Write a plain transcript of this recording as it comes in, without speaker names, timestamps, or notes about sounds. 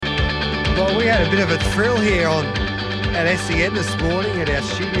Well, we had a bit of a thrill here at SEN this morning at our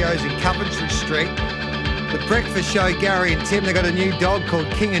studios in Coventry Street. The breakfast show, Gary and Tim, they got a new dog called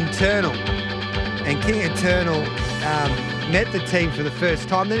King Eternal. And King Eternal met the team for the first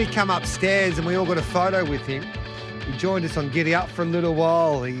time. Then he come upstairs and we all got a photo with him. He joined us on Giddy Up for a little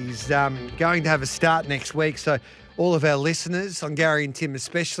while. He's going to have a start next week. So all of our listeners, on Gary and Tim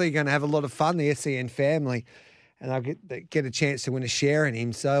especially, are going to have a lot of fun, the SEN family. And I'll get a chance to win a share in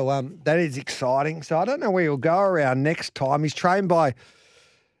him. So that is exciting. So I don't know where he'll go around next time. He's trained by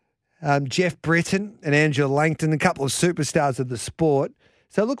Jeff Britton and Angela Langton, a couple of superstars of the sport.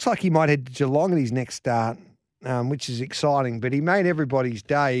 So it looks like he might head to Geelong at his next start, which is exciting. But he made everybody's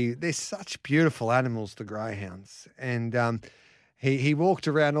day. They're such beautiful animals, the greyhounds. And he walked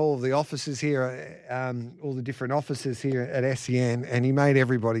around all of the offices here, all the different offices here at SEN, and he made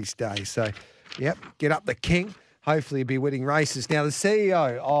everybody's day. So, yep, get up the king. Hopefully he'll be winning races. Now, the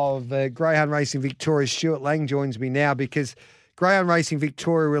CEO of Greyhound Racing Victoria, Stuart Liang, joins me now because Greyhound Racing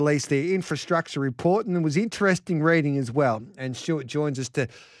Victoria released their infrastructure report and it was interesting reading as well. And Stuart joins us to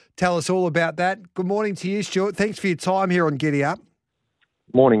tell us all about that. Good morning to you, Stuart. Thanks for your time here on Giddy Up.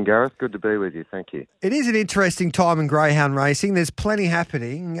 Morning, Gareth. Good to be with you. Thank you. It is an interesting time in greyhound racing. There's plenty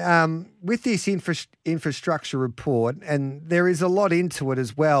happening with this infrastructure report, and there is a lot into it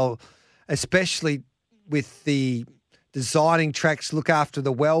as well, especially with the designing tracks to look after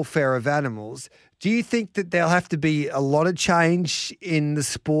the welfare of animals. Do you think that there'll have to be a lot of change in the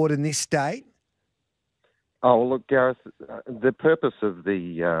sport in this state? Oh, well, look, Gareth, the purpose of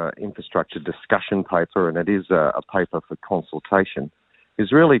the infrastructure discussion paper, and it is a paper for consultation,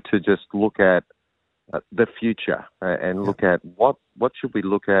 is really to just look at the future and look at what should we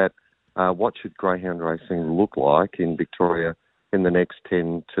look at, what should greyhound racing look like in Victoria in the next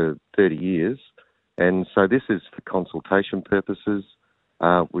 10 to 30 years. And so this is for consultation purposes.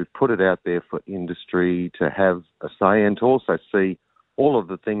 We've put it out there for industry to have a say and to also see all of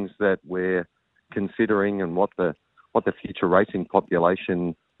the things that we're considering and what the future racing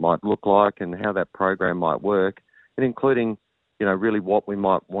population might look like and how that program might work, and including, really what we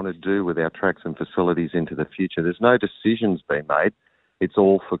might want to do with our tracks and facilities into the future. There's no decisions being made. It's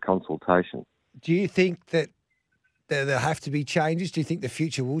all for consultation. Do you think that there'll have to be changes? Do you think the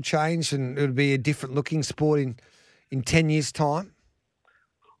future will change and it'll be a different looking sport in 10 years' time?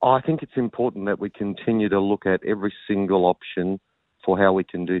 I think it's important that we continue to look at every single option for how we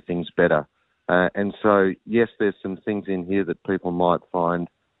can do things better. And so, yes, there's some things in here that people might find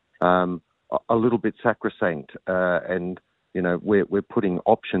a little bit sacrosanct. And, we're putting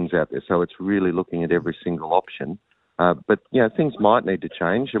options out there. So it's really looking at every single option. But, things might need to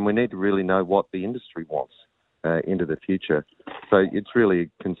change and we need to really know what the industry wants into the future. So it's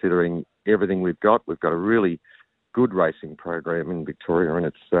really considering everything we've got. We've got a really good racing program in Victoria, and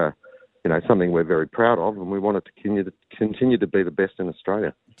it's something we're very proud of, and we want it to continue to be the best in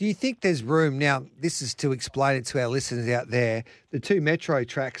Australia. Do you think there's room now? This is to explain it to our listeners out there. The two metro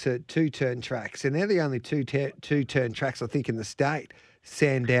tracks are two-turn tracks, and they're the only two-turn tracks I think in the state,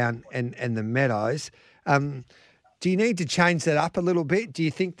 Sandown and the Meadows. Do you need to change that up a little bit? Do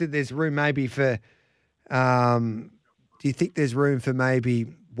you think that there's room maybe for? Do you think there's room for maybe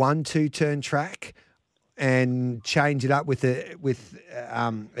one two-turn track and change it up with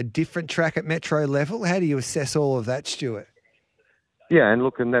a different track at metro level? How do you assess all of that, Stuart? Yeah, and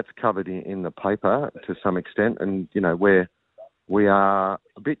look, and that's covered in the paper to some extent. And, we are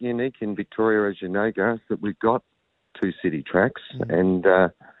a bit unique in Victoria, as you know, Gareth, that we've got two city tracks and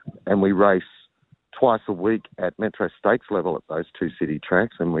we race twice a week at Metro Stakes level at those two city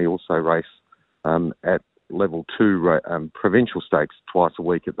tracks, and we also race at level 2 provincial stakes twice a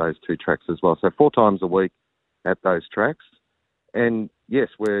week at those two tracks as well. So 4 times a week at those tracks. And yes,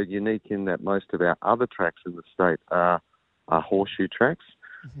 we're unique in that most of our other tracks in the state are horseshoe tracks.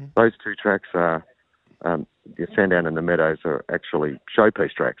 Mm-hmm. Those two tracks are, the Sandown and the Meadows are actually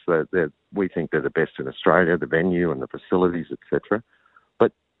showpiece tracks. We think they're the best in Australia, the venue and the facilities, etc.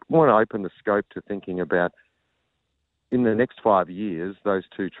 But we want to open the scope to thinking about in the next 5 years, those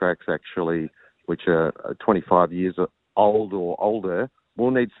two tracks actually, which are 25 years old or older,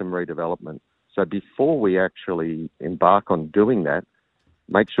 will need some redevelopment. So before we actually embark on doing that,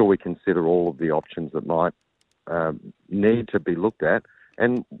 make sure we consider all of the options that might need to be looked at,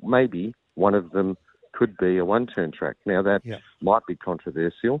 and maybe one of them could be a one-turn track. Now, that might be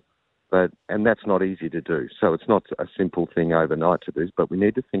controversial, and that's not easy to do. So it's not a simple thing overnight to do, but we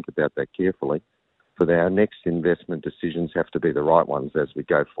need to think about that carefully. So that our next investment decisions have to be the right ones as we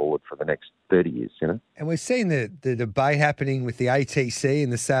go forward for the next 30 years, And we've seen the debate happening with the ATC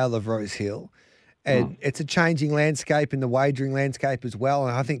and the sale of Rose Hill. And it's a changing landscape in the wagering landscape as well.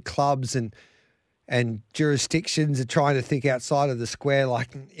 And I think clubs and jurisdictions are trying to think outside of the square. Like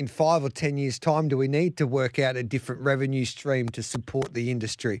in 5 or 10 years' time, do we need to work out a different revenue stream to support the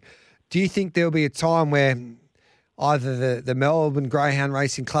industry? Do you think there'll be a time where either the Melbourne Greyhound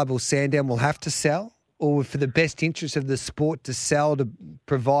Racing Club or Sandown will have to sell, or for the best interest of the sport to sell to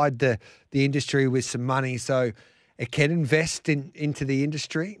provide the industry with some money so it can invest into the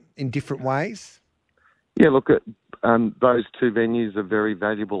industry in different ways? Yeah, look, those two venues are very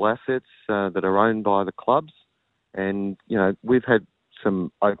valuable assets that are owned by the clubs. And, we've had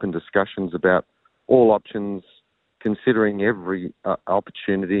some open discussions about all options, considering every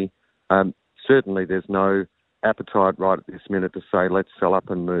opportunity. Certainly there's no appetite right at this minute to say, let's sell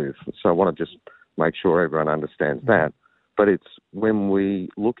up and move. So I want to just make sure everyone understands that. But it's when we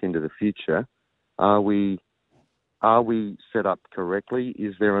look into the future, are we set up correctly?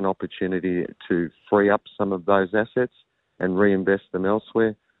 Is there an opportunity to free up some of those assets and reinvest them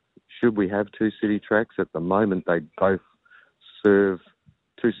elsewhere? Should we have two city tracks? At the moment, they both serve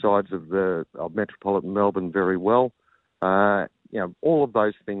two sides of metropolitan Melbourne very well. All of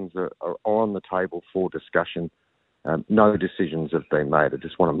those things are on the table for discussion. No decisions have been made. I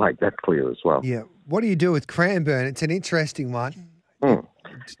just want to make that clear as well. Yeah. What do you do with Cranbourne? It's an interesting one.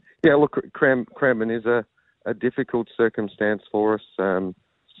 Yeah, look, Cranbourne is a difficult circumstance for us,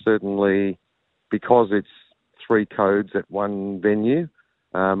 certainly because it's 3 codes at one venue.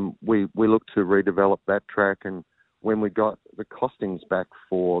 We look to redevelop that track, and when we got the costings back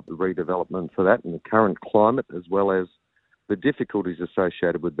for the redevelopment for that in the current climate, as well as the difficulties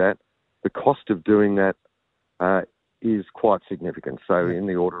associated with that, the cost of doing that is quite significant. So in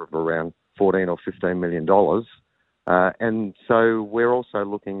the order of around $14 or $15 million. And so we're also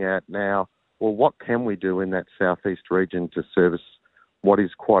looking at now, well, what can we do in that southeast region to service what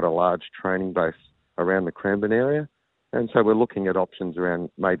is quite a large training base around the Cranbourne area? And so we're looking at options around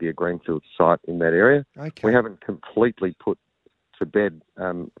maybe a greenfield site in that area. Okay. We haven't completely put to bed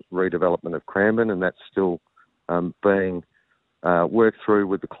redevelopment of Cranbourne, and that's still being worked through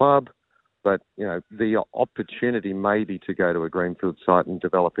with the club. But, the opportunity maybe to go to a greenfield site and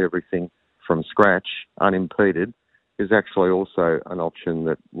develop everything from scratch, unimpeded, is actually also an option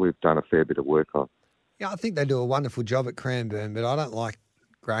that we've done a fair bit of work on. Yeah, I think they do a wonderful job at Cranbourne, but I don't like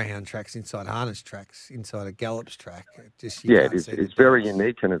greyhound tracks inside harness tracks, inside a gallops track. It's very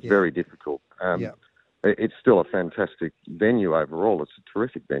unique and it's very difficult. It's still a fantastic venue overall. It's a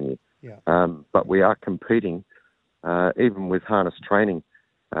terrific venue. Yeah. But we are competing, even with harness training,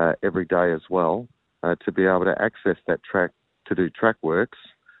 every day as well, to be able to access that track to do track works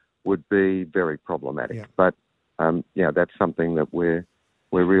would be very problematic. Yeah. But that's something that we're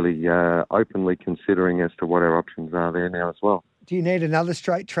really openly considering as to what our options are there now as well. Do you need another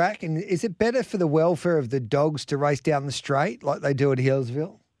straight track? And is it better for the welfare of the dogs to race down the straight like they do at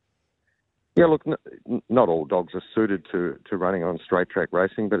Hillsville? Yeah, look, not all dogs are suited to running on straight track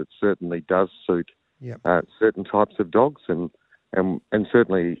racing, but it certainly does suit certain types of dogs, and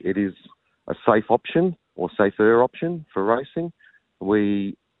certainly it is a safe option or safer option for racing.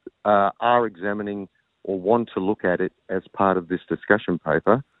 We are examining or want to look at it as part of this discussion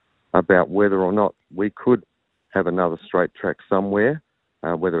paper about whether or not we could have another straight track somewhere,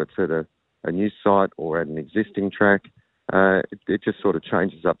 whether it's at a new site or at an existing track. It just sort of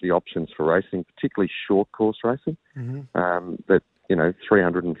changes up the options for racing, particularly short course racing, that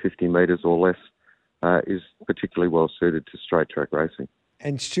 350 metres or less is particularly well suited to straight track racing.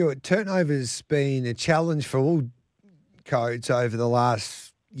 And Stuart, turnover's been a challenge for all codes over the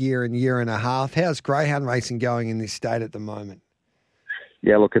last year and a half. How's greyhound racing going in this state at the moment?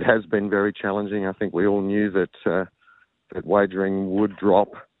 Yeah, look, it has been very challenging. I think we all knew that wagering would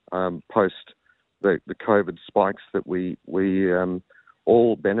drop post the COVID spikes that we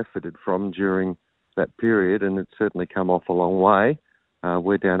all benefited from during that period, and it's certainly come off a long way.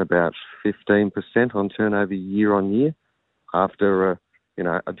 We're down about 15% on turnover year on year after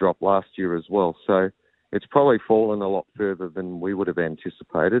a drop last year as well. So it's probably fallen a lot further than we would have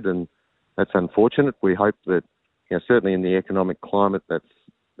anticipated, and that's unfortunate. We hope that, certainly in the economic climate, that's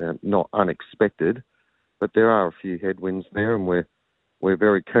not unexpected, but there are a few headwinds there, and we're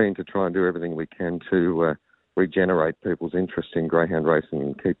very keen to try and do everything we can to regenerate people's interest in greyhound racing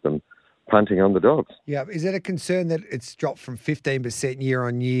and keep them punting on the dogs. Yeah. Is it a concern that it's dropped from 15% year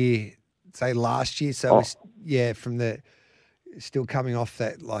on year, say last year? So, from the still coming off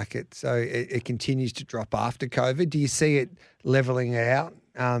that, so it continues to drop after COVID. Do you see it levelling out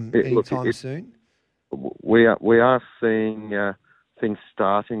anytime soon? We are seeing things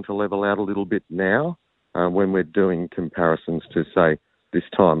starting to level out a little bit now when we're doing comparisons to, say, this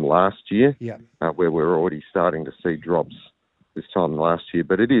time last year, Yeah. where we're already starting to see drops this time last year.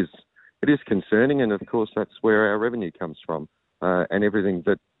 But it is concerning, and of course that's where our revenue comes from, and everything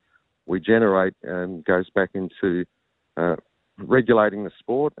that we generate goes back into regulating the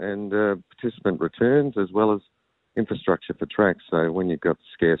sport and participant returns, as well as infrastructure for tracks. So when you've got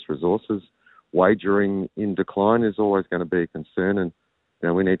scarce resources, wagering in decline is always going to be a concern,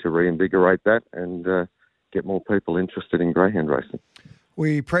 and we need to reinvigorate that and get more people interested in greyhound racing.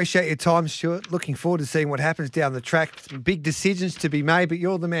 We appreciate your time, Stuart. Looking forward to seeing what happens down the track. Some big decisions to be made, but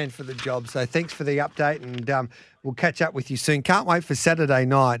you're the man for the job. So thanks for the update, and we'll catch up with you soon. Can't wait for Saturday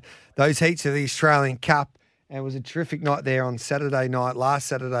night. Those heats of the Australian Cup. And it was a terrific night there on last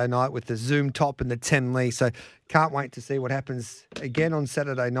Saturday night with the Zoom Top and the 10 Lee. So can't wait to see what happens again on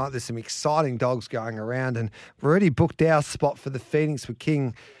Saturday night. There's some exciting dogs going around, and we've already booked our spot for the Phoenix for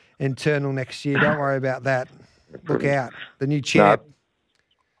King Internal next year. Don't worry about that. Look out. The new champ.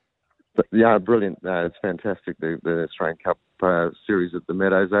 Yeah, brilliant. It's fantastic. The Australian Cup series at the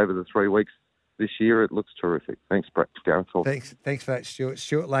Meadows over the 3 weeks this year. It looks terrific. Thanks, Gareth. Thanks for that, Stuart.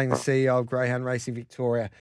 Stuart Liang, the CEO of Greyhound Racing Victoria.